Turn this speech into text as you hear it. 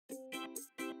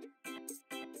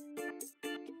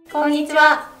こんにち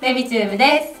は、Babytube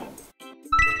です。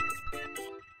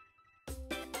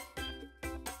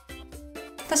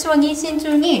私は妊娠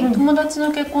中に友達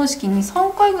の結婚式に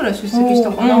3回ぐらい出席した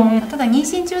かな。ただ妊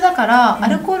娠中だからア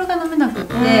ルコールが飲めなくっ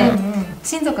て、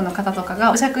親族の方とか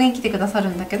がお酌に来てくださる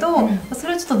んだけど、そ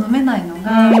れをちょっと飲めないの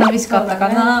が寂しかったか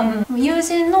な。友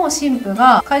人の新婦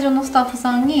が会場のスタッフ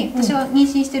さんに私が妊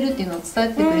娠してるっていうのを伝え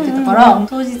てくれてたから、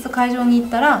当日会場に行っ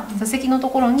たら座席のと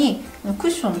ころにク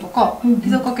ッションとか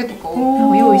膝掛けとか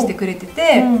を用意してくれて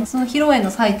て、その披露宴の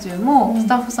最中もス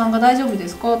タッフさんが「大丈夫で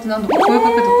すか?」って何度か声か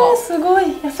けとか、すごい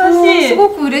優しい。すご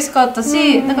く嬉しかった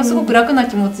し、なんかすごく楽な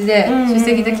気持ちで出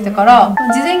席できたから、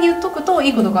事前に言っとくとい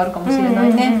いことがあるかもしれな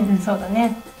いね。そうだ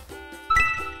ね。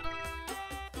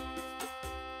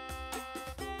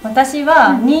私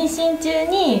は妊娠中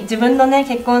に自分のね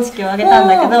結婚式を挙げたん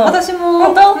だけど、私も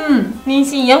本当、妊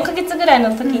娠4ヶ月ぐらい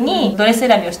の時にドレス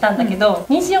選びをしたんだけど、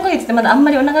妊娠4ヶ月ってまだあんま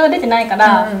りお腹が出てないか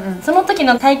ら、その時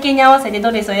の体型に合わせて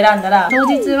ドレスを選んだら当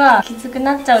日はきつく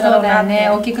なっちゃうだろうなって、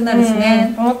大きくなるし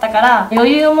ね、思ったから、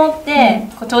余裕を持って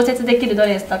こう調節できるド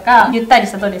レスとかゆったり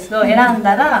したドレスを選ん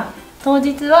だら、当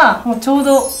日はもうちょう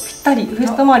どぴったり、ウエ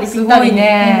スト周りぴったりに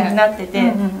なって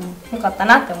て。よかった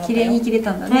なって思って。綺麗に着れ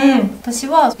たんだね。私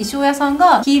は衣装屋さん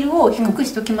がヒールを低く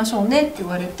しときましょうねって言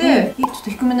われて、ちょっと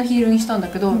低めのヒールにしたんだ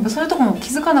けど、それとかも気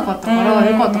づかなかったから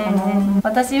よかったかな。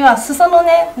私は裾の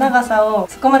ね長さを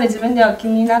そこまで自分では気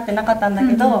になってなかったんだ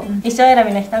けど、衣装選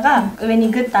びの人が上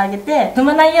にグッと上げて踏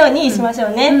まないようにしましょう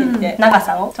ねって言って長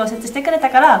さを調節してくれた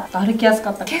から歩きやす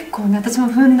かった。結構ね、私も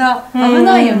踏んだ。危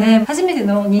ないよね。初めて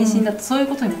の妊娠だとそういう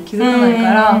ことにも気づかない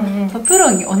から、プロ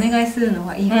にお願いするの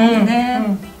がいいかも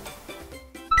ね。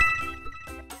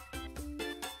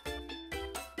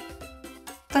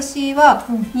私は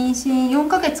妊娠4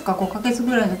ヶ月か5ヶ月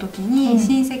ぐらいの時に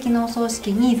親戚のお葬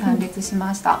式に参列し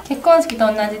ました。結婚式と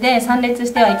同じで参列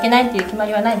してはいけないっていう決ま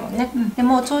りはないもんね。で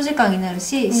も長時間になる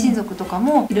し、親族とか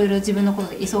もいろいろ自分のこと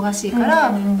で忙しいか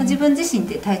ら、自分自身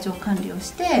で体調管理を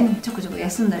してちょくちょく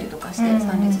休んだりとかして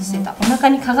参列してた。お腹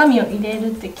に鏡を入れ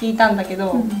るって聞いたんだけ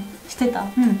ど、してた？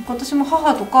今年も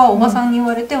母とかおばさんに言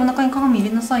われて、お腹に鏡入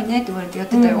れなさいねって言われてやっ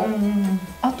てたよ。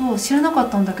あと知らなかっ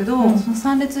たんだけど、その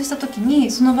参列した時に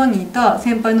その場にいた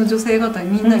先輩の女性方に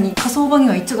みんなに「火葬場に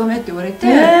は行っちゃダメ」って言われて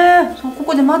「こ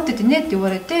こで待っててね」って言わ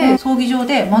れて葬儀場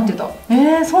で待ってた。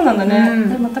そうなんだね。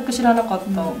全く知らなかっ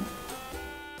た。